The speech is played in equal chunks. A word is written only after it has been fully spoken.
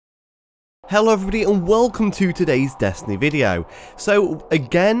Hello everybody and welcome to today's Destiny video. So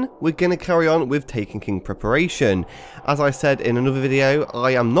again, we're going to carry on with Taken King preparation. As I said in another video,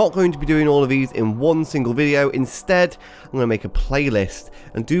 I am not going to be doing all of these in one single video. Instead, I'm going to make a playlist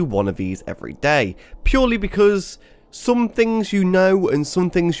and do one of these every day. Purely because some things you know and some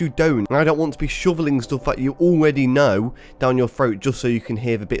things you don't. And I don't want to be shoveling stuff that you already know down your throat just so you can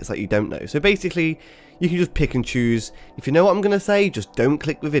hear the bits that you don't know. So basically, you can just pick and choose. If you know what I'm going to say, just don't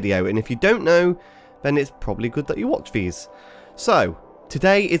click the video. And if you don't know, then it's probably good that you watch these. So,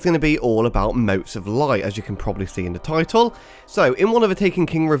 today is going to be all about Motes of Light, as you can probably see in the title. So, in one of the Taken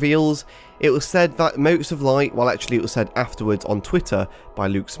King reveals, it was said that Motes of Light, well actually it was said afterwards on Twitter by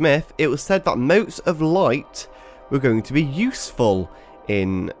Luke Smith, it was said that Motes of Light were going to be useful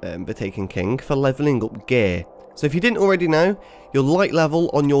in the Taken King for leveling up gear. So if you didn't already know, your light level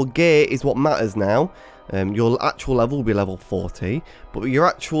on your gear is what matters now. Your actual level will be level 40, but your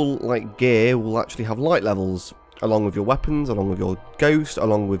actual gear will actually have light levels along with your weapons, along with your ghost,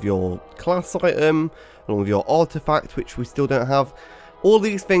 along with your class item, along with your artifact, which we still don't have. All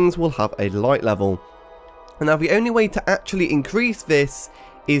these things will have a light level. And now the only way to actually increase this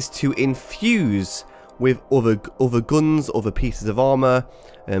is to infuse with other guns, other pieces of armor,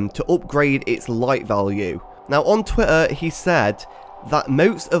 to upgrade its light value. Now on Twitter he said that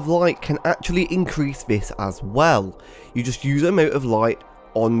Motes of Light can actually increase this as well. You just use a Mote of Light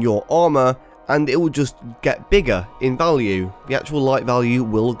on your armor and it will just get bigger in value. The actual light value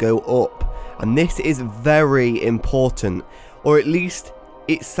will go up. And this is very important, or at least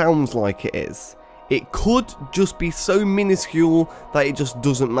it sounds like it is. It could just be so minuscule that it just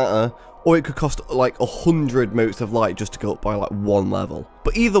doesn't matter, or it could cost like 100 Motes of Light just to go up by like one level.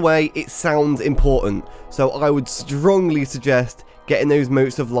 But either way, it sounds important, so I would strongly suggest getting those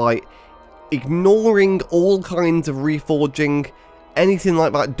Motes of Light, ignoring all kinds of reforging, anything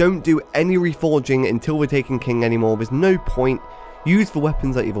like that. Don't do any reforging until we're Taken King anymore. There's no point. Use the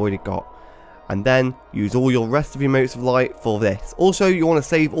weapons that you've already got, and then use all your rest of your Motes of Light for this. Also, you want to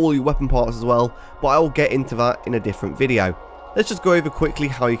save all your weapon parts as well, but I will get into that in a different video. Let's just go over quickly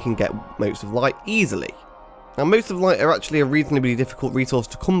how you can get Motes of Light easily. Now, Motes of Light are actually a reasonably difficult resource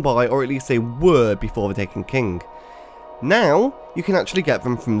to come by, or at least they were before the Taken King. Now, you can actually get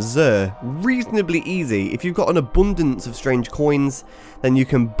them from Xur, reasonably easy. If you've got an abundance of strange coins, then you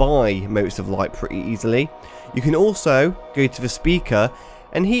can buy Motes of Light pretty easily. You can also go to the speaker,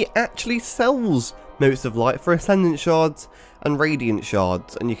 and he actually sells Motes of Light for Ascendant Shards and Radiant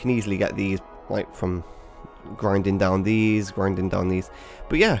Shards, and you can easily get these from grinding down these.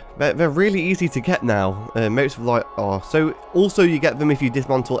 But yeah, they're really easy to get now. Motes of Light are. So also you get them if you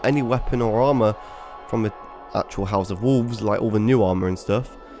dismantle any weapon or armor from the actual House of Wolves, like all the new armor and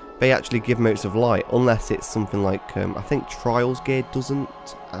stuff. They actually give Motes of Light, unless it's something like I think Trials gear doesn't,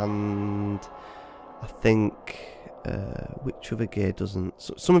 and I think which other gear doesn't.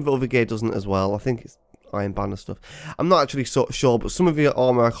 Some of the other gear doesn't as well. I think it's Iron Banner stuff. I'm not actually sure, but some of your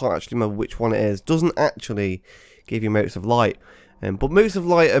armor, I can't actually remember which one it is, doesn't actually give you Motes of Light. But Motes of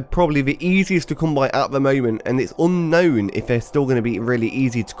Light are probably the easiest to come by at the moment, and it's unknown if they're still going to be really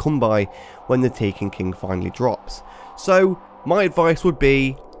easy to come by when the Taken King finally drops. So my advice would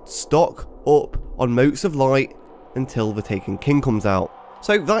be stock up on Motes of Light until the Taken King comes out.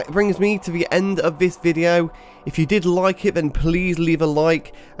 So that brings me to the end of this video. If you did like it, then please leave a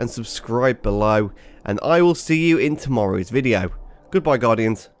like and subscribe below, and I will see you in tomorrow's video. Goodbye,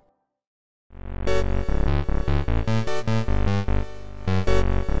 Guardians.